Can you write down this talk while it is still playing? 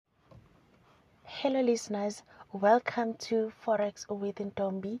Hello, listeners. Welcome to Forex with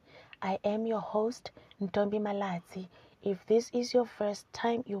Ntombi. I am your host, Ntombi Malatsi. If this is your first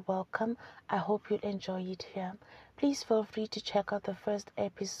time, you're welcome. I hope you'll enjoy it here. Please feel free to check out the first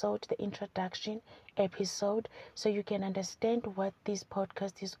episode, the introduction episode, so you can understand what this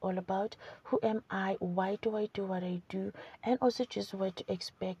podcast is all about. Who am I? Why do I do what I do? And also just what to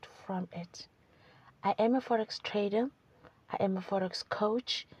expect from it. I am a Forex trader. I am a Forex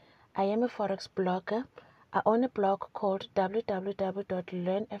coach. I am a Forex blogger. I own a blog called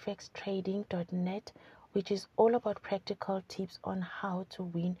www.learnfxtrading.net, which is all about practical tips on how to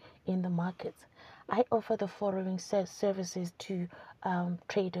win in the markets. I offer the following services to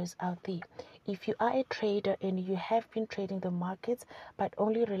traders out there. If you are a trader and you have been trading the markets but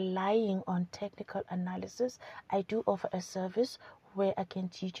only relying on technical analysis, I do offer a service where I can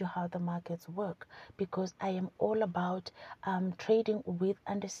teach you how the markets work, because I am all about trading with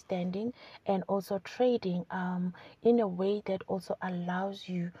understanding and also trading in a way that also allows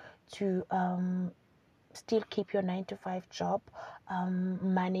you to still keep your 9 to 5 job,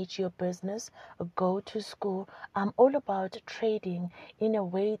 manage your business, go to school. I'm all about trading in a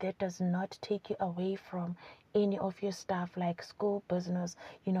way that does not take you away from any of your stuff like school, business,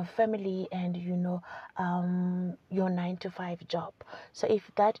 family, and your 9 to 5 job. So if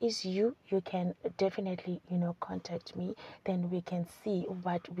that is you, you can definitely contact me. Then we can see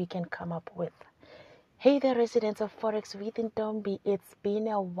what we can come up with. Hey there, residents of Forex with Ntombi. It's been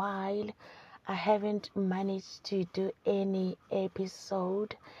a while. I haven't managed to do any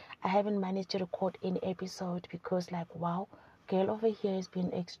episode. I haven't managed to record any episode because, wow, girl over here has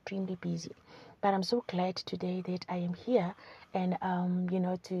been extremely busy. But I'm so glad today that I am here and,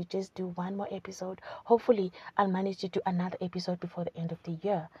 to just do one more episode. Hopefully, I'll manage to do another episode before the end of the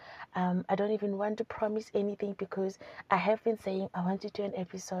year. I don't even want to promise anything because I have been saying I want to do an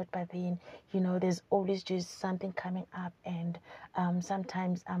episode, but then, there's always just something coming up, and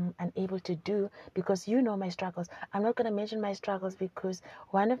sometimes I'm unable to do because my struggles. I'm not going to mention my struggles because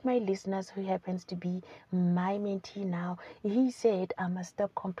one of my listeners, who happens to be my mentee now, he said I must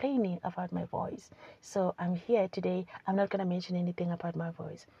stop complaining about my voice. So I'm here today. I'm not going to mention anything about my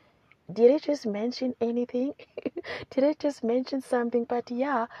voice. Did I just mention anything? Did I just mention something? But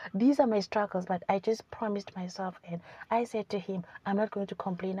yeah, these are my struggles. But I just promised myself, and I said to him, I'm not going to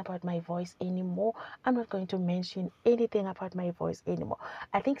complain about my voice anymore. I'm not going to mention anything about my voice anymore.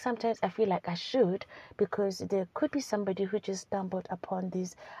 I think sometimes I feel like I should, because there could be somebody who just stumbled upon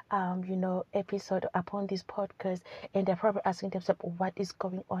this, episode, upon this podcast, and they're probably asking themselves, what is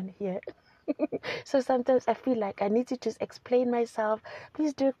going on here? So sometimes I feel like I need to just explain myself.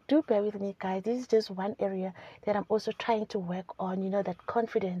 Please do bear with me, guys. This is just one area that I'm also trying to work on, that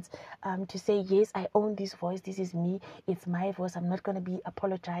confidence, to say, yes, I own this voice. This is me. It's my voice. I'm not going to be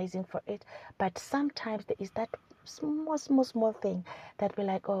apologizing for it. But sometimes there is that small thing that we're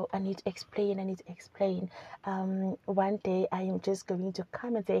like, oh, I need to explain. One day I am just going to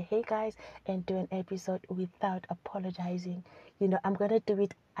come and say, hey guys, and do an episode without apologizing. I'm going to do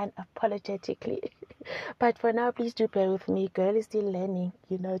it unapologetically. But for now, please do bear with me. Girl is still learning,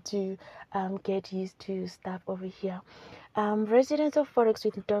 to get used to stuff over here. Residents of Forex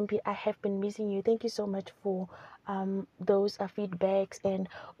with Ntombi, I have been missing you. Thank you so much for those feedbacks, and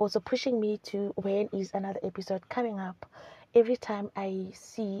also pushing me to when is another episode coming up. Every time I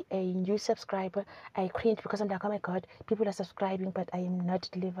see a new subscriber, I cringe because I'm like, oh my god, people are subscribing, but I am not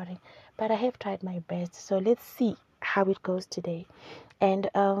delivering. But I have tried my best. So let's see how it goes today. And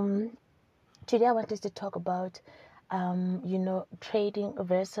today I want us to talk about, trading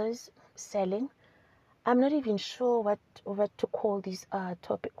versus selling. I'm not even sure what to call this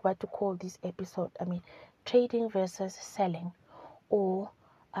topic, what to call this episode. I mean, trading versus selling, or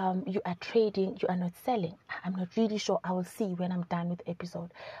you are trading, you are not selling. I'm not really sure. I will see when I'm done with the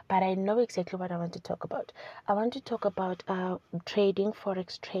episode. But I know exactly what I want to talk about. I want to talk about trading,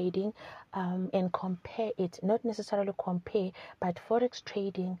 Forex trading, and compare it. Not necessarily compare, but Forex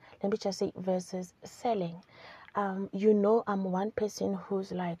trading, let me just say, versus selling. I'm one person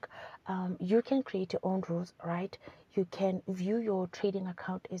who's like, you can create your own rules, right? You can view your trading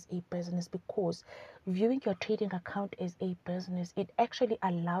account as a business, because viewing your trading account as a business, it actually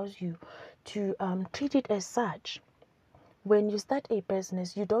allows you to treat it as such. When you start a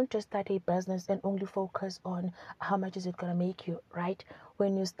business, you don't just start a business and only focus on how much is it going to make you, right?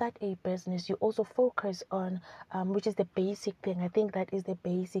 When you start a business, you also focus on, which is the basic thing. I think that is the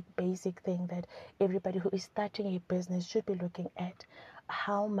basic thing that everybody who is starting a business should be looking at.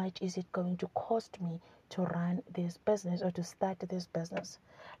 How much is it going to cost me to run this business, or to start this business?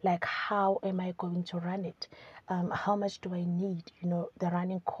 Like, how am I going to run it? How much do I need, the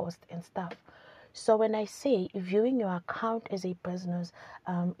running cost and stuff? So when I say viewing your account as a business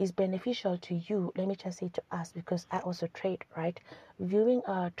is beneficial to you, let me just say to us, because I also trade, right? Viewing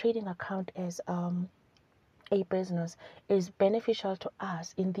a trading account as a business is beneficial to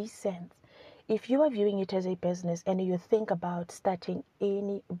us in this sense. If you are viewing it as a business and you think about starting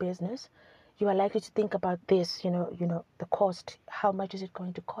any business, you are likely to think about this, the cost. How much is it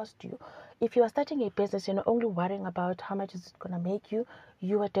going to cost you? If you are starting a business, you're not only worrying about how much is it going to make you,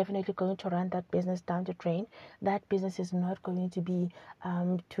 you are definitely going to run that business down the drain. That business is not going to be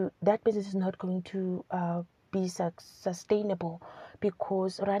be sustainable,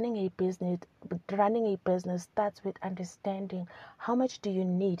 because running a business starts with understanding how much do you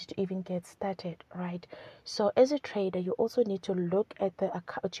need to even get started, right? So as a trader, you also need to look at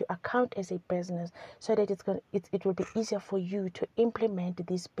your account as a business, so that it will be easier for you to implement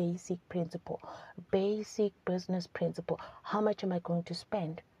this basic business principle. How much am I going to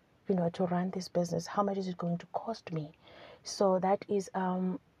spend to run this business? How much is it going to cost me? So that is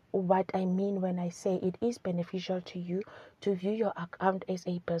what I mean when I say it is beneficial to you to view your account as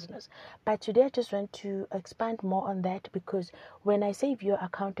a business. But today I just want to expand more on that, because when I say view your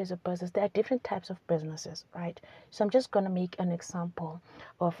account as a business, there are different types of businesses, right? So I'm just going to make an example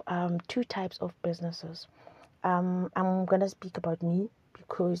of two types of businesses. I'm going to speak about me,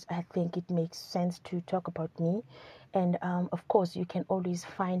 because I think it makes sense to talk about me. And of course, you can always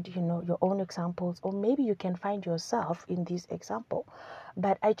find, your own examples, or maybe you can find yourself in this example.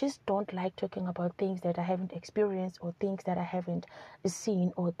 But I just don't like talking about things that I haven't experienced, or things that I haven't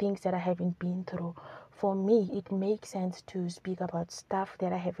seen, or things that I haven't been through. For me, it makes sense to speak about stuff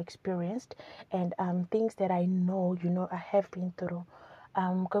that I have experienced, and things that I know, I have been through.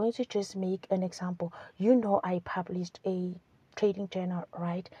 I'm going to just make an example. I published a trading journal,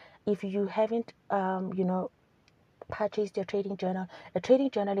 right? If you haven't, purchased your trading journal, a trading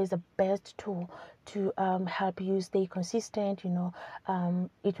journal is the best tool to help you stay consistent.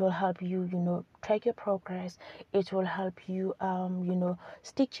 It will help you, track your progress. It will help you,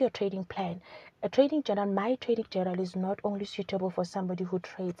 stick to your trading plan. My trading journal is not only suitable for somebody who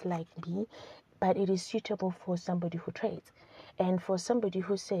trades like me, but it is suitable for somebody who trades. And for somebody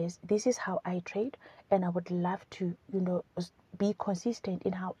who says, this is how I trade, and I would love to, be consistent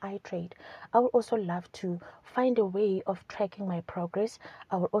in how I trade. I would also love to find a way of tracking my progress.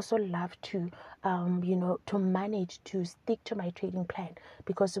 I would also love to, to manage to stick to my trading plan,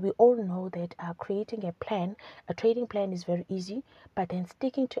 because we all know that creating a trading plan is very easy, but then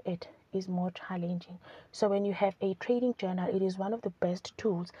sticking to it is more challenging. So when you have a trading journal, it is one of the best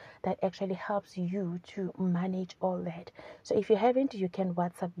tools that actually helps you to manage all that. So if you haven't, you can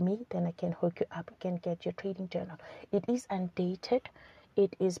WhatsApp me, then I can hook you up. You can get your trading journal. It is undated,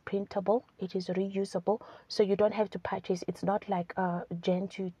 it is printable, it is reusable, so you don't have to purchase. It's not like a Jan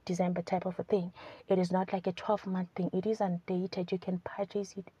to December type of a thing. It is not like a 12-month thing. It is undated. You can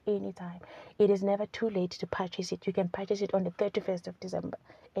purchase it anytime. It is never too late to purchase it. You can purchase it on the 31st of December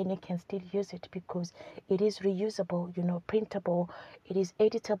and you can still use it, because it is reusable, printable, it is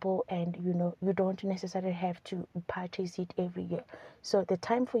editable, and you don't necessarily have to purchase it every year. So the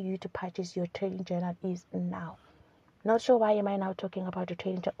time for you to purchase your trading journal is now. Not sure why am I now talking about the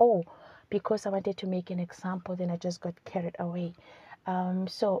trading journal. Oh, because I wanted to make an example, then I just got carried away.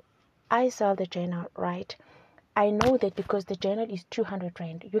 So I sell the journal, right? I know that because the journal is 200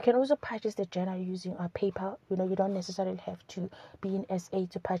 rand. You can also purchase the journal using a paper. You don't necessarily have to be in SA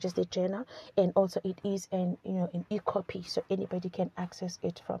to purchase the journal. And also it is an e-copy, so anybody can access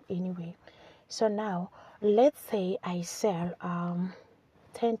it from anywhere. So now, let's say I sell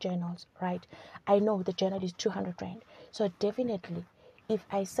 10 journals, right? I know the journal is 200 rand. So definitely, if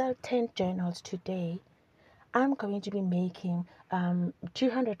I sell 10 journals today, I'm going to be making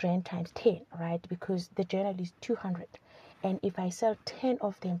 200 rand times 10, right? Because the journal is 200. And if I sell 10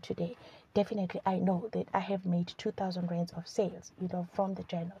 of them today, definitely I know that I have made 2,000 rands of sales, from the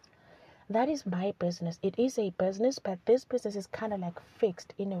journals. That is my business. It is a business, but this business is kind of like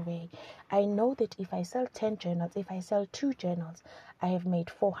fixed in a way. I know that if I sell 10 journals, if I sell 2 journals, I have made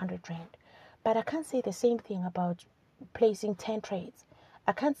 400 rand. But I can't say the same thing about placing 10 trades.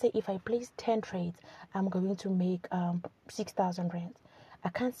 I can't say if I place 10 trades, I'm going to make 6,000 rands. I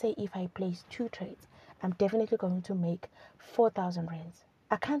can't say if I place 2 trades, I'm definitely going to make 4,000 rands.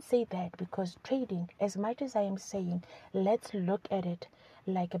 I can't say that, because trading, as much as I am saying, let's look at it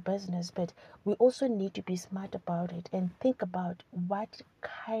like a business, but we also need to be smart about it and think about what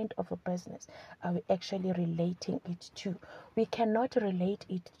kind of a business are we actually relating it to. We cannot relate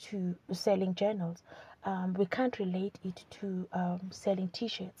it to selling journals. We can't relate it to selling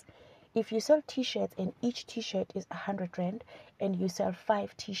t-shirts. If you sell t-shirts and each t-shirt is 100 rand and you sell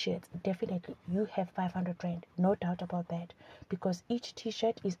 5 t-shirts, definitely you have 500 rand, no doubt about that, because each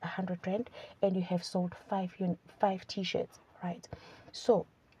t-shirt is 100 rand and you have sold 5 t-shirts, right? So,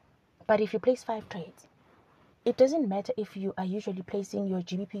 but if you place 5 trades, it doesn't matter if you are usually placing your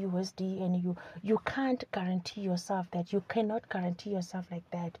GBP USD and you can't guarantee yourself that. You cannot guarantee yourself like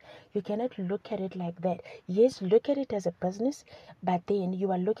that. You cannot look at it like that. Yes, look at it as a business, but then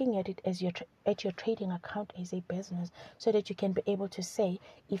you are looking at it as your trading account as a business, so that you can be able to say,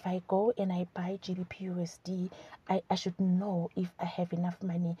 if I go and I buy GBP USD, I should know if I have enough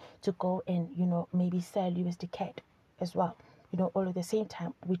money to go and maybe sell USD CAD as well, all at the same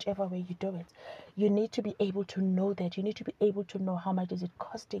time. Whichever way you do it, you need to be able to know that. You need to be able to know how much is it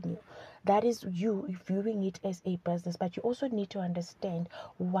costing you. That is you viewing it as a business, but you also need to understand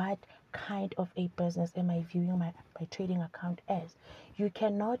what kind of a business am I viewing my trading account as. You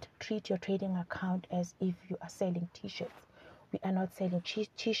cannot treat your trading account as if you are selling t-shirts. We are not selling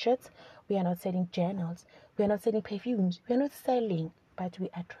t-shirts. We are not selling journals. We are not selling perfumes. We are not selling, but we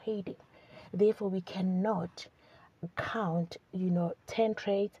are trading. Therefore, we cannot count 10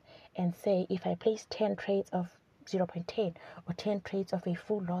 trades and say, if I place 10 trades of 0.10 or 10 trades of a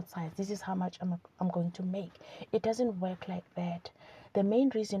full lot size, this is how much I'm going to make. It doesn't work like that. The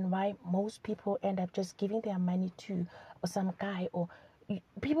main reason why most people end up just giving their money to some guy, or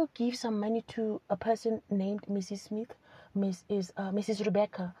people give some money to a person named Mrs. Smith, Mrs.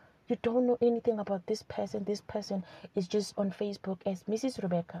 Rebecca. You don't know anything about this person. This person is just on Facebook as Mrs.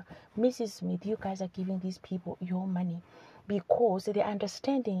 Rebecca, Mrs. Smith. You guys are giving these people your money because the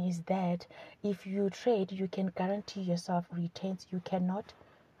understanding is that if you trade, you can guarantee yourself returns. You cannot.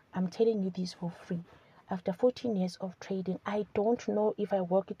 I'm telling you this for free. After 14 years of trading, I don't know if I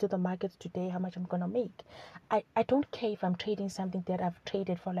walk into the markets today how much I'm going to make. I don't care if I'm trading something that I've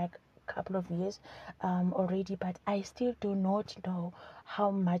traded for like couple of years already, but I still do not know how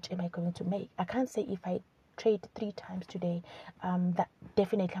much am I going to make. I can't say if I trade 3 times today, that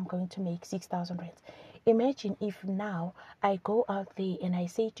definitely I'm going to make 6,000 rands. Imagine if now I go out there and I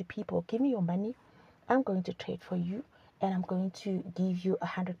say to people, give me your money, I'm going to trade for you, and I'm going to give you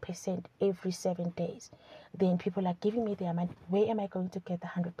 100% every 7 days. Then people are giving me their money. Where am I going to get the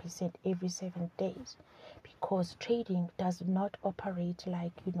 100% every 7 days? Because trading does not operate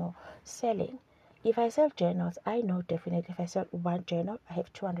like selling. If I sell journals, I know definitely if I sell 1 journal, I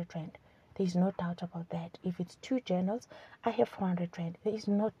have 200 rand. There is no doubt about that. If it's 2 journals, I have 400 rand. There is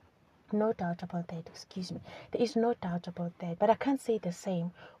no doubt about that. Excuse me. There is no doubt about that. But I can't say the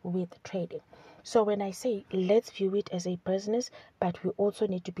same with trading. So when I say let's view it as a business, but we also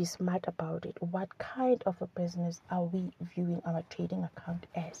need to be smart about it. What kind of a business are we viewing our trading account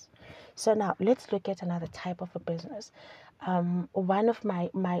as? So now let's look at another type of a business. One of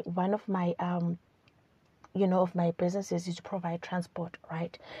my of my businesses is to provide transport,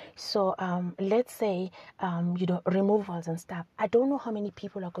 right? So let's say removals and stuff. I don't know how many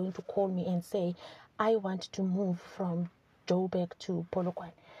people are going to call me and say, I want to move from Joburg to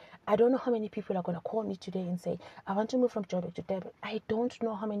Polokwane. I don't know how many people are going to call me today and say, I want to move from Joburg to Durban. I don't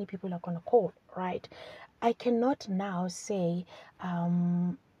know how many people are going to call, right? I cannot now say,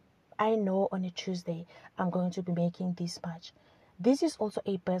 I know on a Tuesday I'm going to be making this much. This is also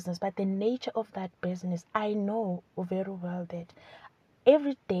a business, but the nature of that business, I know very well that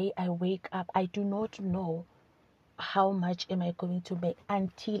every day I wake up, I do not know how much am I going to make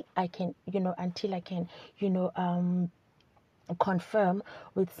until I can, confirm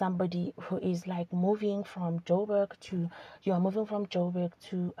with somebody who is like moving from Joburg to, you are moving from Joburg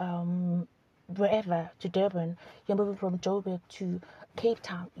to wherever, to Durban, you're moving from Joburg to Cape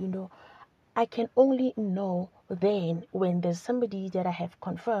Town, I can only know then when there's somebody that I have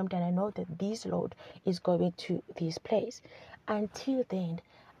confirmed and I know that this load is going to this place. Until then,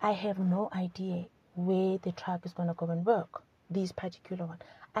 I have no idea where the truck is going to go and work, this particular one.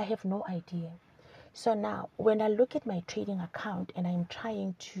 I have no idea. So now, when I look at my trading account and I'm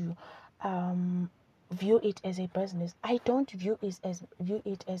trying to view it as a business, I don't view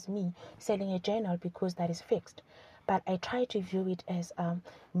it as me selling a journal because that is fixed. But I try to view it as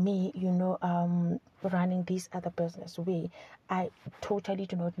me, running this other business where I totally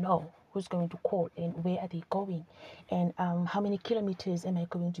do not know who's going to call and where are they going and how many kilometers am I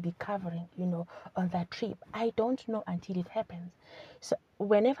going to be covering, on that trip. I don't know until it happens. So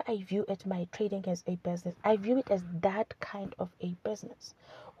whenever I view it, my trading as a business, I view it as that kind of a business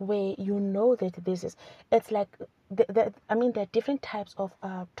where you know that this is, it's like I mean, there are different types of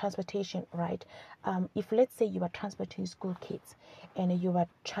transportation, right? If let's say you are transporting school kids and you are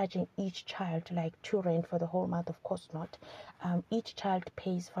charging each child like 2 rand for the whole month, of course not. Each child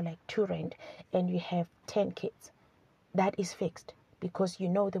pays for like 2 rand, and you have 10 kids. That is fixed, because you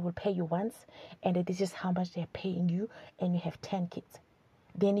know they will pay you once, and this is how much they're paying you, and you have 10 kids.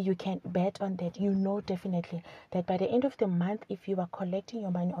 Then you can bet on that. You know definitely that by the end of the month, if you are collecting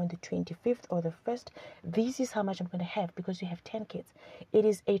your money on the 25th or the 1st, this is how much I'm going to have, because you have 10 kids. It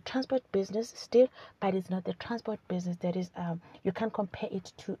is a transport business still, but it's not the transport business that is, you can't compare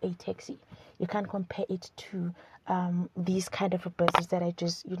it to a taxi. You can't compare it to these kind of a business that I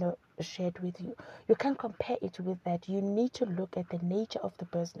just, shared with you. You can't compare it with that. You need to look at the nature of the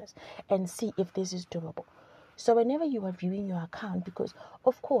business and see if this is doable. So whenever you are viewing your account, because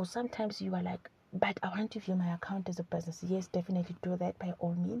of course sometimes you are like, but I want to view my account as a business. Yes, definitely do that by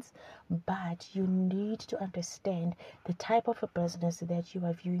all means, but you need to understand the type of a business that you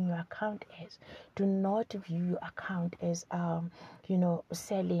are viewing your account as. Do not view your account as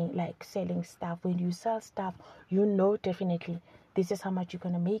selling stuff. When you sell stuff, you know definitely this is how much you're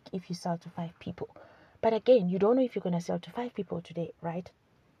going to make if you sell to 5 people. But again, you don't know if you're going to sell to 5 people today, right?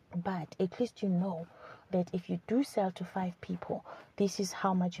 But at least you know that if you do sell to 5 people, this is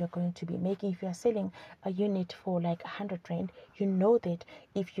how much you're going to be making. If you're selling a unit for like 100 rand, you know that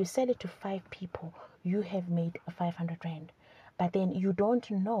if you sell it to 5 people, you have made 500 rand. But then you don't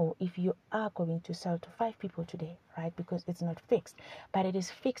know if you are going to sell to 5 people today, right? Because it's not fixed. But it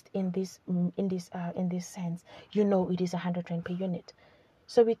is fixed in this sense. You know it is 100 rand per unit.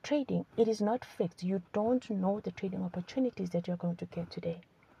 So with trading, it is not fixed. You don't know the trading opportunities that you're going to get today.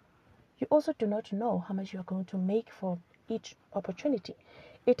 You also do not know how much you are going to make for each opportunity.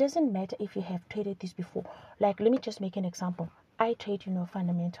 It doesn't matter if you have traded this before. Like, let me just make an example. I trade,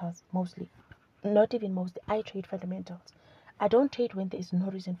 fundamentals mostly. Not even mostly. I trade fundamentals. I don't trade when there is no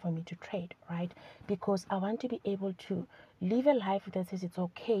reason for me to trade, right? Because I want to be able to live a life that says it's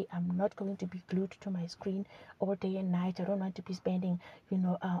okay. I'm not going to be glued to my screen all day and night. I don't want to be spending,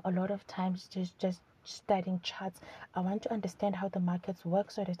 a lot of times just studying charts. I want to understand how the markets work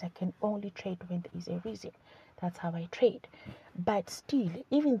so that I can only trade when there is a reason. That's how I trade. But still,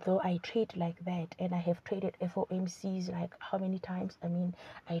 even though I trade like that, and I have traded FOMCs like how many times? I mean,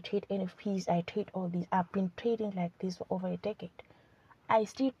 I trade NFPs, I trade all these. I've been trading like this for over a decade. I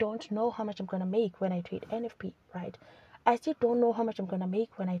still don't know how much I'm going to make when I trade NFP, right? I still don't know how much I'm going to make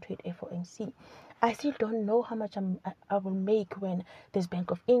when I trade FOMC. I still don't know how much I will make when there's Bank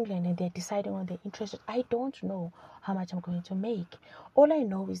of England and they're deciding on their interest rate. I don't know how much I'm going to make. All I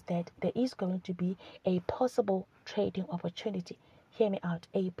know is that there is going to be a possible trading opportunity. Hear me out.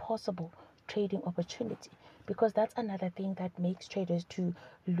 A possible trading opportunity, because that's another thing that makes traders to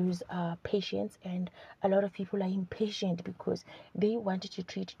lose patience, and a lot of people are impatient because they wanted to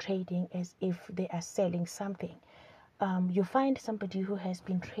treat trading as if they are selling something. You find somebody who has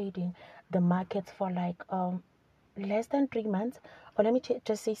been trading the markets for like less than 3 months, or let me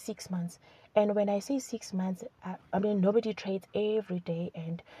just say 6 months. And when I say 6 months, I mean nobody trades every day,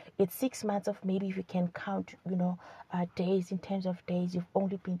 and it's 6 months of, maybe if you can count, days, in terms of days,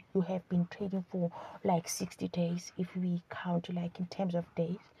 you have been trading for like 60 days. If we count like in terms of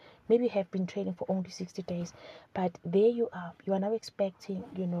days, maybe you have been trading for only 60 days, but there you are now expecting,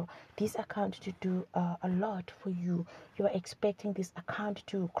 this account to do a lot for you. You are expecting this account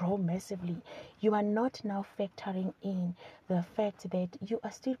to grow massively. You are not now factoring in the fact that you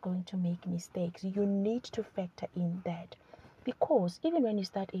are still going to make mistakes. You need to factor in that, because even when you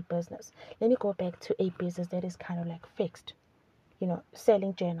start a business, let me go back to a business that is kind of like fixed,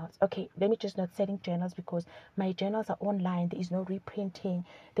 selling journals. Okay, let me just not selling journals, because my journals are online. There is no reprinting.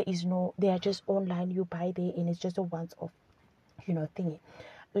 They are just online. You buy there and it's just a once off, thingy.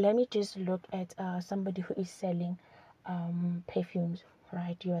 Let me just look at somebody who is selling perfumes,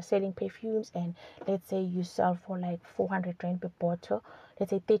 right? You are selling perfumes, and let's say you sell for like 400 rand per bottle.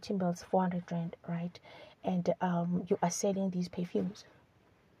 Let's say 30 mils, 400 rand, right? And you are selling these perfumes.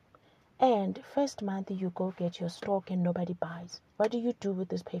 And first month you go get your stock and nobody buys. What do you do with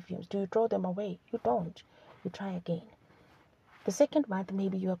these perfumes? Do you throw them away? You don't. You try again. The second month,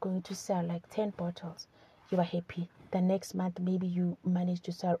 maybe you are going to sell like 10 bottles. You are happy. The next month, maybe you manage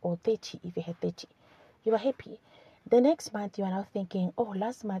to sell all 30 if you had 30. You are happy. The next month, you are now thinking, oh,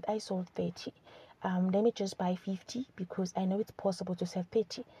 last month I sold 30. Let me just buy 50 because I know it's possible to sell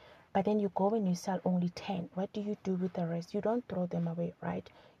 30. But then you go and you sell only 10. What do you do with the rest? You don't throw them away, right?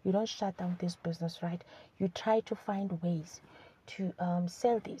 You don't shut down this business, right? You try to find ways to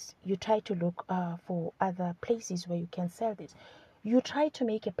sell this. You try to look for other places where you can sell this. You try to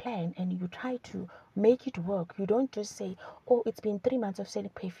make a plan and you try to make it work. You don't just say, oh, it's been 3 months of selling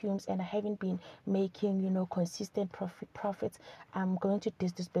perfumes and I haven't been making, consistent profits. I'm going to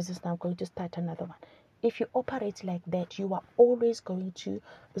this business now. I'm going to start another one. If you operate like that, you are always going to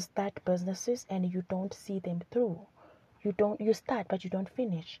start businesses and you don't see them through. You start but you don't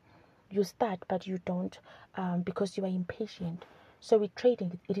finish. You start but you don't, because you are impatient. So with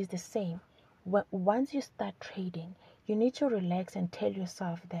trading, it is the same. Once you start trading, you need to relax and tell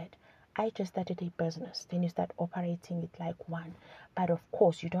yourself that I just started a business. Then you start operating it like one. But of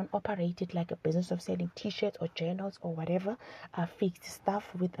course, you don't operate it like a business of selling t-shirts or journals or whatever, fixed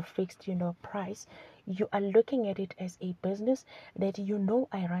stuff with a fixed, price. You are looking at it as a business that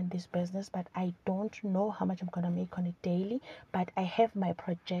I run this business, but I don't know how much I'm going to make on a daily, but I have my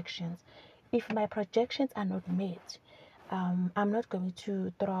projections. If my projections are not met, I'm not going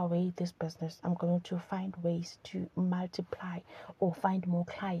to throw away this business. I'm going to find ways to multiply or find more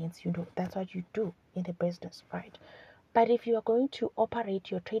clients. That's what you do in the business, right? But if you are going to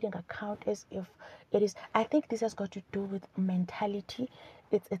operate your trading account as if it is, I think this has got to do with mentality.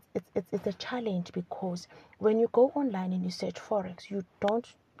 It's a challenge, because when you go online and you search forex, you don't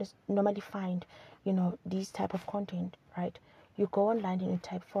just normally find these type of content, right? You go online and you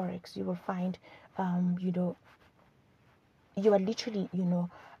type forex, you will find you are literally, you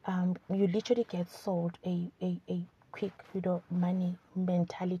literally get sold a quick, money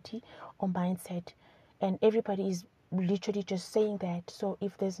mentality or mindset, and everybody is literally just saying that. So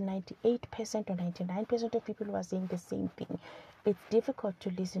if there's 98% or 99% of people who are saying the same thing, it's difficult to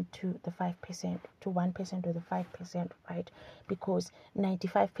listen to the 5%, to 1% or the 5%, right? Because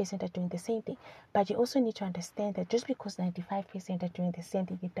 95% are doing the same thing. But you also need to understand that just because 95% are doing the same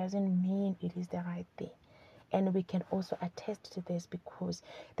thing, it doesn't mean it is the right thing. And we can also attest to this, because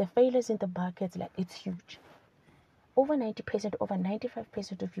the failures in the markets, like, it's huge. Over 90%, over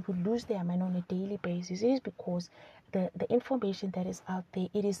 95% of people lose their money on a daily basis. It is because the information that is out there,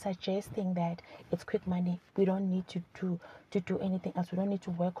 it is suggesting that it's quick money. We don't need to do anything else. We don't need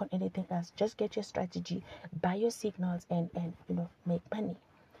to work on anything else. Just get your strategy, buy your signals, and make money.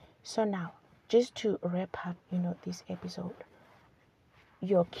 So now, just to wrap up, this episode,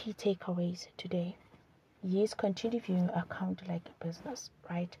 your key takeaways today. Yes, continue viewing your account like a business,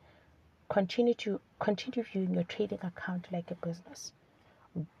 right? Continue viewing your trading account like a business,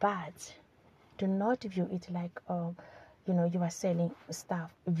 but do not view it like you are selling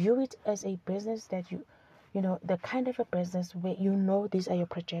stuff. View it as a business that the kind of a business where these are your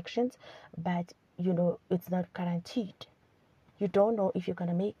projections, but it's not guaranteed. You don't know if you're going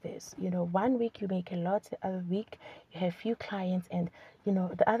to make this. 1 week you make a lot, the other week you have few clients, and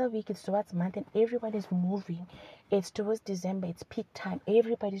the other week it's towards month and everyone is moving. It's towards December, it's peak time,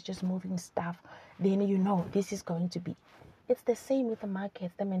 everybody's just moving stuff. Then this is going to be. It's the same with the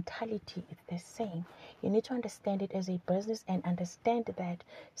markets. The mentality is the same. You need to understand it as a business and understand that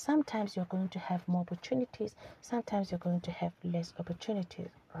sometimes you're going to have more opportunities, sometimes you're going to have less opportunities,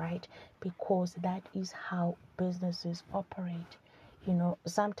 right? Because that is how businesses operate.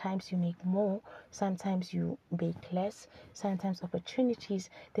 Sometimes you make more, sometimes you make less, sometimes opportunities.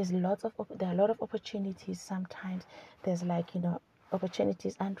 There are a lot of opportunities. Sometimes there's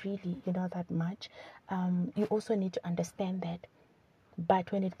opportunities aren't really that much. You also need to understand that.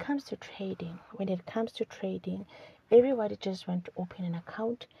 But when it comes to trading, everybody just want to open an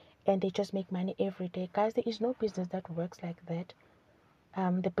account and they just make money every day. Guys, there is no business that works like that.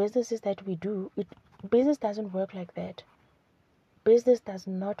 The businesses that we do, business doesn't work like that. Business does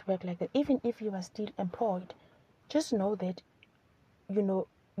not work like that. Even if you are still employed, just know that your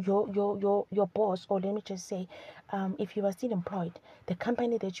boss, or let me just say, if you are still employed, the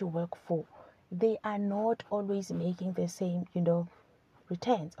company that you work for, they are not always making the same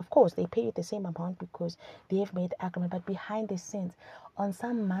returns. Of course, they pay you the same amount because they have made the agreement, but behind the scenes, in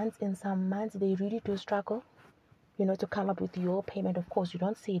some months they really do struggle to come up with your payment. Of course, you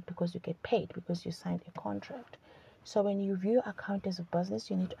don't see it because you get paid, because you signed a contract. So when you view account as a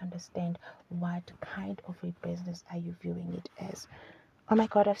business, you need to understand what kind of a business are you viewing it as. Oh my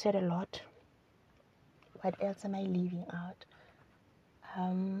God, I've said a lot. What else am I leaving out?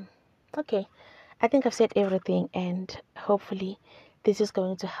 Okay, I think I've said everything, and hopefully this is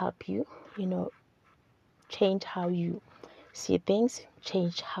going to help you, change how you see things,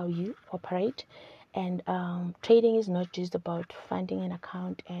 change how you operate. And trading is not just about funding an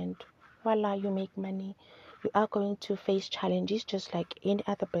account and voila, you make money. You are going to face challenges just like any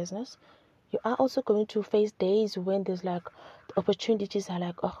other business. You are also going to face days when there's the opportunities are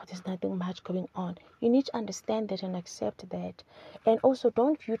there's nothing much going on. You need to understand that and accept that. And also,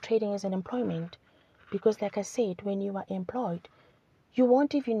 don't view trading as an employment, because like I said, when you are employed, You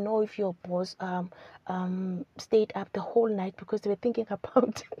won't even know if your boss stayed up the whole night because they were thinking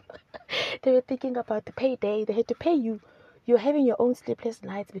about they were thinking about the payday. They had to pay you. You're having your own sleepless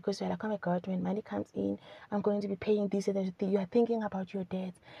nights because you're like, oh my God, when money comes in, I'm going to be paying this and that. You are thinking about your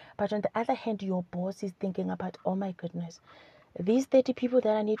debts. But on the other hand, your boss is thinking about, oh my goodness, these 30 people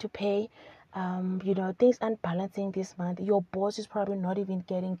that I need to pay, things aren't balancing this month. Your boss is probably not even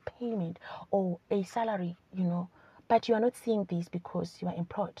getting payment or a salary, but you are not seeing this because you are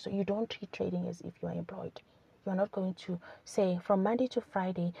employed. So you don't treat trading as if you are employed. You're not going to say from Monday to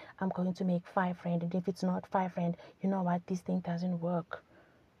Friday, I'm going to make 5 rand. And if it's not 5 rand, you know what, this thing doesn't work.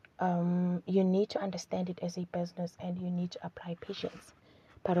 You need to understand it as a business and you need to apply patience.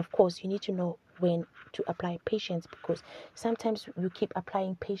 But of course, you need to know when to apply patience, because sometimes you keep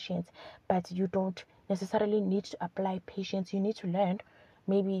applying patience, but you don't necessarily need to apply patience. You need to learn.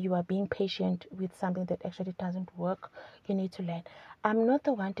 Maybe you are being patient with something that actually doesn't work. You need to learn. I'm not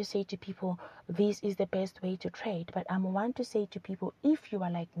the one to say to people, this is the best way to trade, but I'm one to say to people, if you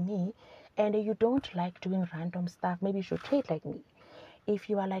are like me and you don't like doing random stuff, maybe you should trade like me. If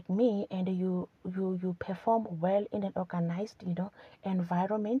you are like me and you perform well in an organized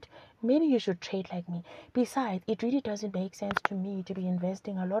environment, maybe you should trade like me. Besides, it really doesn't make sense to me to be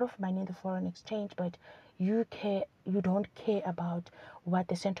investing a lot of money in the foreign exchange, but you don't care about what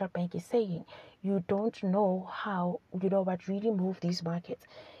the central bank is saying. You don't know how what really move these markets.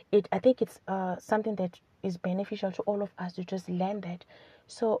 I think it's something that is beneficial to all of us to just learn that.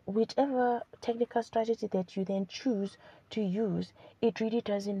 So whichever technical strategy that you then choose to use, it really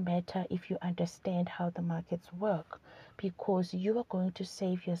doesn't matter if you understand how the markets work, because you are going to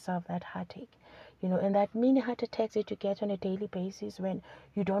save yourself that heartache. And that mini heart attacks that you get on a daily basis when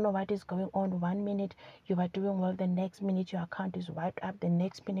you don't know what is going on. 1 minute you are doing well, the next minute your account is wiped up, the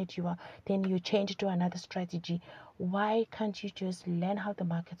next minute then you change to another strategy. Why can't you just learn how the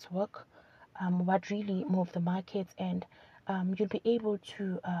markets work, what really move the markets, and you'll be able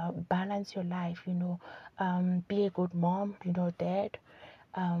to balance your life, be a good mom, dad,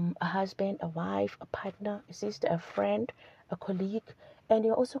 a husband, a wife, a partner, a sister, a friend, a colleague. And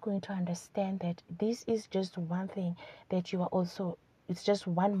you're also going to understand that this is just one thing that you are also, it's just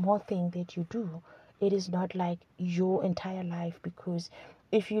one more thing that you do. It is not like your entire life, because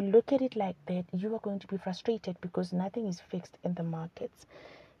if you look at it like that, you are going to be frustrated because nothing is fixed in the markets.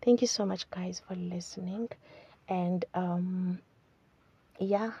 Thank you so much, guys, for listening. And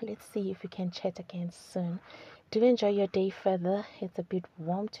yeah, let's see if we can chat again soon. Do enjoy your day further. It's a bit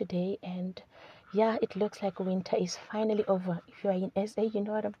warm today, and yeah, it looks like winter is finally over. If you are in SA, you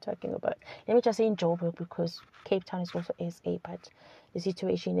know what I'm talking about. Let me just say in Joburg, because Cape Town is also SA, but the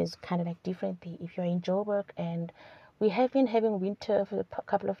situation is kind of like differently. If you're in Joburg, and we have been having winter for the past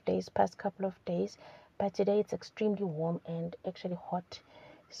couple of days, but today it's extremely warm and actually hot.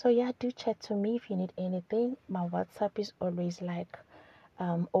 So yeah, do chat to me if you need anything. My WhatsApp is always like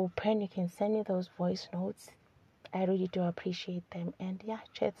open. You can send me those voice notes. I really do appreciate them. And yeah,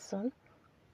 chat soon.